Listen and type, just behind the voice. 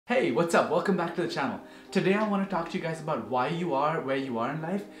Hey, what's up? Welcome back to the channel. Today I want to talk to you guys about why you are where you are in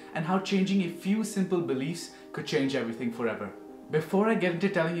life and how changing a few simple beliefs could change everything forever. Before I get into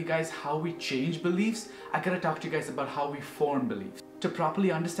telling you guys how we change beliefs, I gotta talk to you guys about how we form beliefs. To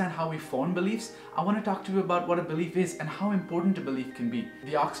properly understand how we form beliefs, I want to talk to you about what a belief is and how important a belief can be.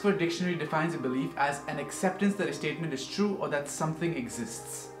 The Oxford Dictionary defines a belief as an acceptance that a statement is true or that something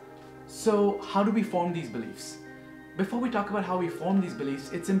exists. So how do we form these beliefs? Before we talk about how we form these beliefs,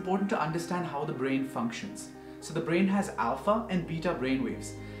 it's important to understand how the brain functions. So the brain has alpha and beta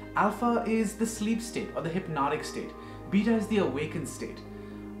brainwaves. Alpha is the sleep state or the hypnotic state. Beta is the awakened state.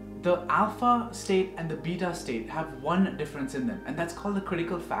 The alpha state and the beta state have one difference in them, and that's called the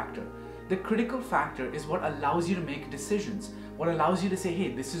critical factor. The critical factor is what allows you to make decisions, what allows you to say,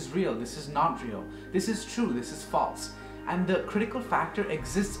 hey, this is real, this is not real, this is true, this is false. And the critical factor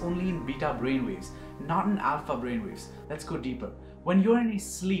exists only in beta brainwaves, not in alpha brainwaves. Let's go deeper. When you're in a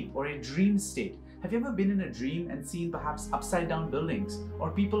sleep or a dream state, have you ever been in a dream and seen perhaps upside down buildings or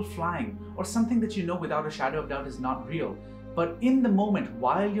people flying or something that you know without a shadow of doubt is not real? But in the moment,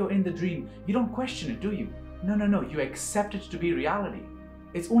 while you're in the dream, you don't question it, do you? No, you accept it to be reality.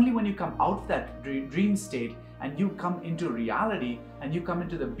 It's only when you come out of that dream state and you come into reality and you come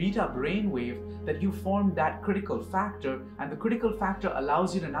into the beta brainwave that you form that critical factor, and the critical factor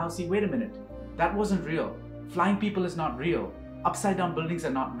allows you to now see, wait a minute, that wasn't real. Flying people is not real. Upside down buildings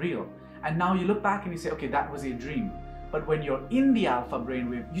are not real. And now you look back and you say, okay, that was a dream. But when you're in the alpha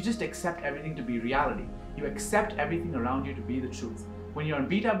brainwave, you just accept everything to be reality. You accept everything around you to be the truth. When you're in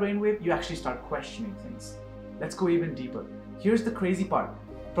beta brainwave, you actually start questioning things. Let's go even deeper. Here's the crazy part.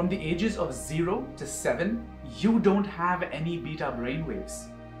 From the ages of 0 to 7, you don't have any beta brainwaves.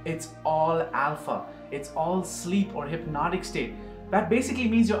 It's all alpha. It's all sleep or hypnotic state. That basically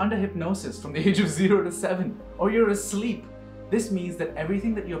means you're under hypnosis from the age of 0 to 7, or you're asleep. This means that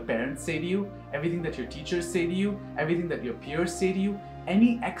everything that your parents say to you, everything that your teachers say to you, everything that your peers say to you,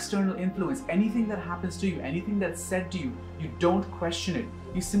 any external influence, anything that happens to you, anything that's said to you, you don't question it.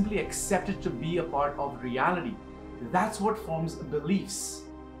 You simply accept it to be a part of reality. That's what forms beliefs.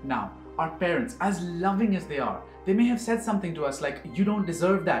 Now, our parents, as loving as they are, they may have said something to us like, you don't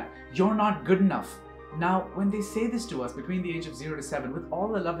deserve that, you're not good enough. Now, when they say this to us between the age of 0 to 7 with all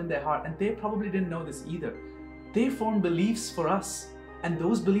the love in their heart, and they probably didn't know this either, they form beliefs for us, and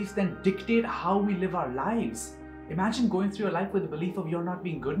those beliefs then dictate how we live our lives. Imagine going through your life with the belief of you're not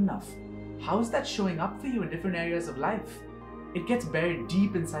being good enough. How is that showing up for you in different areas of life? It gets buried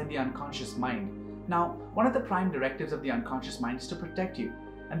deep inside the unconscious mind. Now, one of the prime directives of the unconscious mind is to protect you,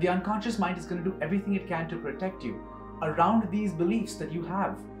 and the unconscious mind is going to do everything it can to protect you around these beliefs that you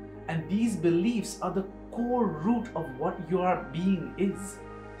have. And these beliefs are the core root of what your being is.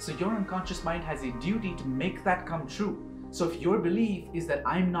 So your unconscious mind has a duty to make that come true. So if your belief is that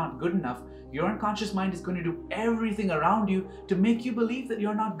I'm not good enough, your unconscious mind is going to do everything around you to make you believe that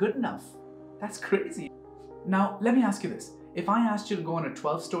you're not good enough. That's crazy. Now, let me ask you this. If I asked you to go on a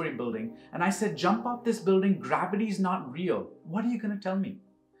 12-story building and I said, jump off this building, gravity is not real, what are you going to tell me?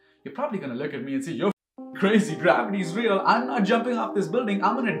 You're probably going to look at me and say, you're crazy, gravity is real, I'm not jumping off this building,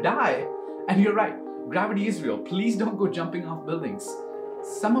 I'm going to die. And you're right, gravity is real. Please don't go jumping off buildings.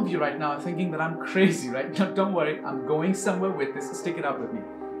 Some of you right now are thinking that I'm crazy, right? No, don't worry, I'm going somewhere with this, stick it out with me.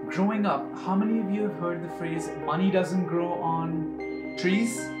 Growing up, how many of you have heard the phrase, money doesn't grow on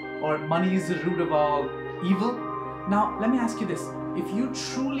trees, or money is the root of all evil? Now, let me ask you this. If you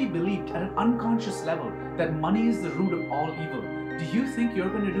truly believed at an unconscious level that money is the root of all evil, do you think you're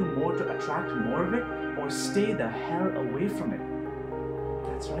going to do more to attract more of it, or stay the hell away from it?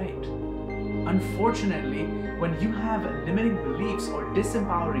 That's right. Unfortunately, when you have limiting beliefs or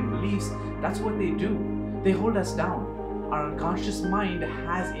disempowering beliefs, that's what they do. They hold us down. Our unconscious mind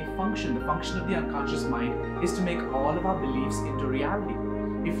has a function. The function of the unconscious mind is to make all of our beliefs into reality.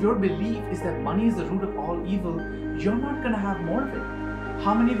 If your belief is that money is the root of all evil, you're not going to have more of it.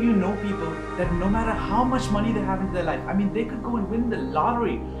 How many of you know people that no matter how much money they have in their life, I mean, they could go and win the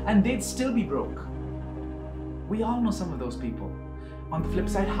lottery and they'd still be broke? We all know some of those people. On the flip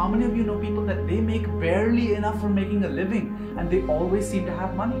side, how many of you know people that they make barely enough for making a living and they always seem to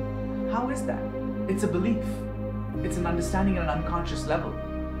have money? How is that? It's a belief. It's an understanding at an unconscious level.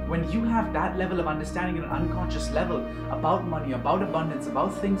 When you have that level of understanding at an unconscious level about money, about abundance,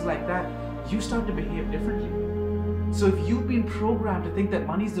 about things like that, you start to behave differently. So if you've been programmed to think that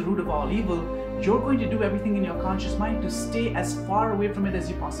money is the root of all evil, you're going to do everything in your conscious mind to stay as far away from it as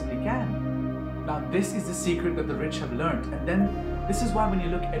you possibly can. Now, this is the secret that the rich have learned. And then this is why when you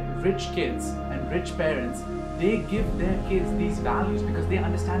look at rich kids and rich parents, they give their kids these values because they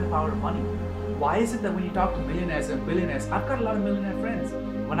understand the power of money. Why is it that when you talk to millionaires and billionaires, I've got a lot of millionaire friends,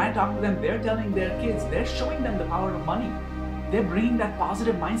 When I talk to them, they're telling their kids, they're showing them the power of money. They're bringing that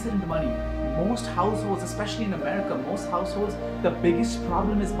positive mindset into money. Most households, especially in America, most households, the biggest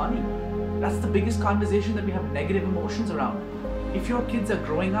problem is money. That's the biggest conversation that we have negative emotions around. If your kids are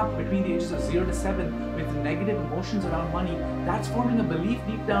growing up between the ages of 0 to 7 with negative emotions around money, that's forming a belief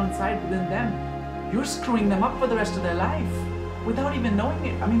deep down inside within them. You're screwing them up for the rest of their life without even knowing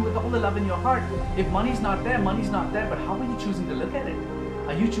it. I mean, with all the love in your heart, if money's not there, but how are you choosing to look at it?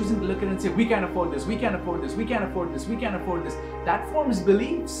 Are you choosing to look at it and say, we can't afford this, we can't afford this, we can't afford this, we can't afford this? That forms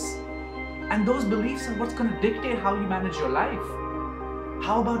beliefs. And those beliefs are what's going to dictate how you manage your life.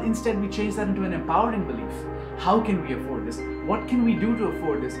 How about instead we change that into an empowering belief? How can we afford this? What can we do to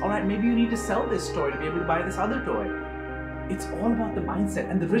afford this? All right, maybe you need to sell this toy to be able to buy this other toy. It's all about the mindset,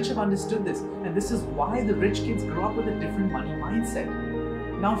 and the rich have understood this, and this is why the rich kids grow up with a different money mindset.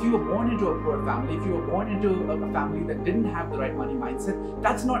 Now, if you were born into a poor family, if you were born into a family that didn't have the right money mindset,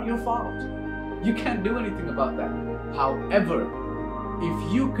 that's not your fault. You can't do anything about that. However,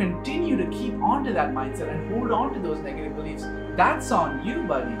 if you continue to keep on to that mindset and hold on to those negative beliefs, that's on you,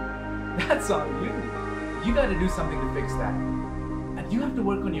 buddy. That's on you. You got to do something to fix that. And you have to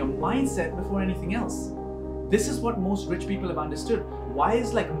work on your mindset before anything else. This is what most rich people have understood. Why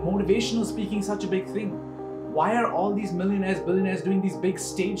is like motivational speaking such a big thing? Why are all these millionaires, billionaires doing these big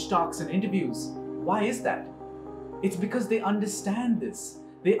stage talks and interviews? Why is that? It's because they understand this.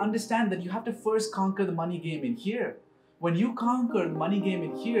 They understand that you have to first conquer the money game in here. When you conquer the money game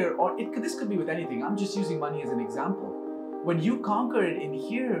in here, or this could be with anything, I'm just using money as an example. When you conquer it in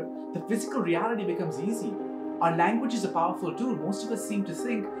here, the physical reality becomes easy. Our language is a powerful tool. Most of us seem to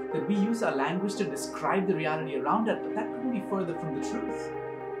think that we use our language to describe the reality around us, but that couldn't be further from the truth.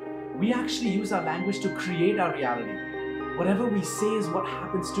 We actually use our language to create our reality. Whatever we say is what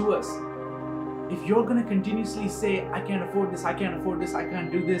happens to us. If you're going to continuously say, I can't afford this, I can't afford this, I can't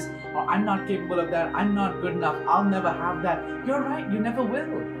do this, or I'm not capable of that, I'm not good enough, I'll never have that, you're right, you never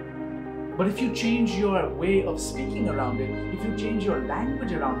will. But if you change your way of speaking around it, if you change your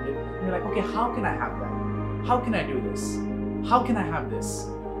language around it, and you're like, okay, how can I have that? How can I do this? How can I have this?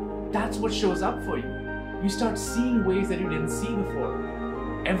 That's what shows up for you. You start seeing ways that you didn't see before.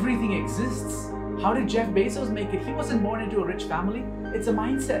 Everything exists. How did Jeff Bezos make it? He wasn't born into a rich family. It's a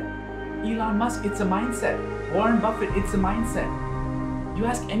mindset. Elon Musk, it's a mindset. Warren Buffett, it's a mindset. You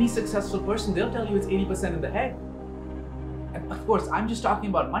ask any successful person, they'll tell you it's 80% in the head. And of course, I'm just talking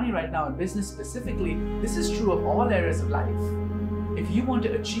about money right now and business specifically. This is true of all areas of life. If you want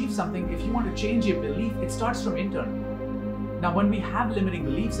to achieve something, if you want to change your belief, it starts from internal. Now, when we have limiting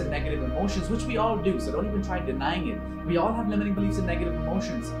beliefs and negative emotions, which we all do, so don't even try denying it. We all have limiting beliefs and negative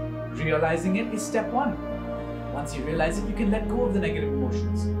emotions. Realizing it is step one. Once you realize it, you can let go of the negative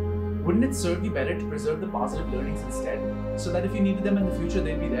emotions. Wouldn't it serve you better to preserve the positive learnings instead, so that if you needed them in the future,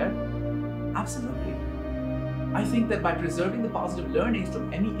 they'd be there? Absolutely. I think that by preserving the positive learnings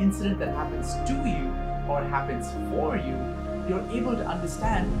from any incident that happens to you or happens for you, you're able to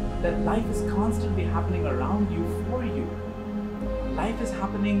understand that life is constantly happening around you for you. Life is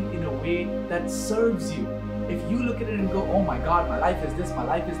happening in a way that serves you. If you look at it and go, oh my God, my life is this, my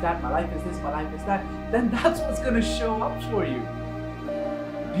life is that, my life is this, my life is that, then that's what's going to show up for you.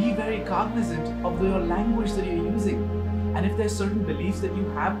 Be very cognizant of your language that you're using. And if there's certain beliefs that you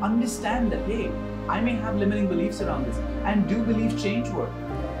have, understand that, hey, I may have limiting beliefs around this. And do belief change work?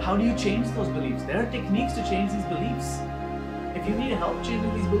 How do you change those beliefs? There are techniques to change these beliefs. If you need help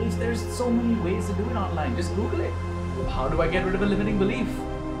changing these beliefs, there's so many ways to do it online. Just Google it. How do I get rid of a limiting belief?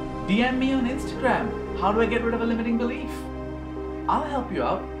 DM me on Instagram. How do I get rid of a limiting belief? I'll help you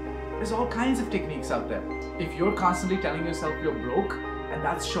out. There's all kinds of techniques out there. If you're constantly telling yourself you're broke and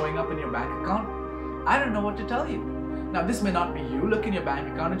that's showing up in your bank account, I don't know what to tell you. Now, this may not be you. Look in your bank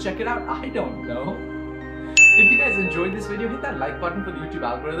account and check it out. I don't know. If you guys enjoyed this video, hit that like button for the YouTube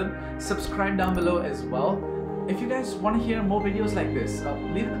algorithm. Subscribe down below as well. If you guys want to hear more videos like this,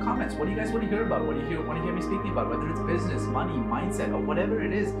 leave in the comments. What do you guys want to hear about? What do you want to hear me speaking about? Whether it's business, money, mindset, or whatever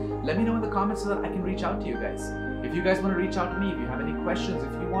it is, let me know in the comments so that I can reach out to you guys. If you guys want to reach out to me, if you have any questions,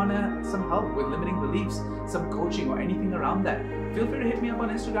 if you want some help with limiting beliefs, some coaching, or anything around that, feel free to hit me up on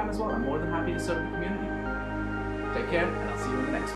Instagram as well. I'm more than happy to serve the community. Take care, and I'll see you in the next one.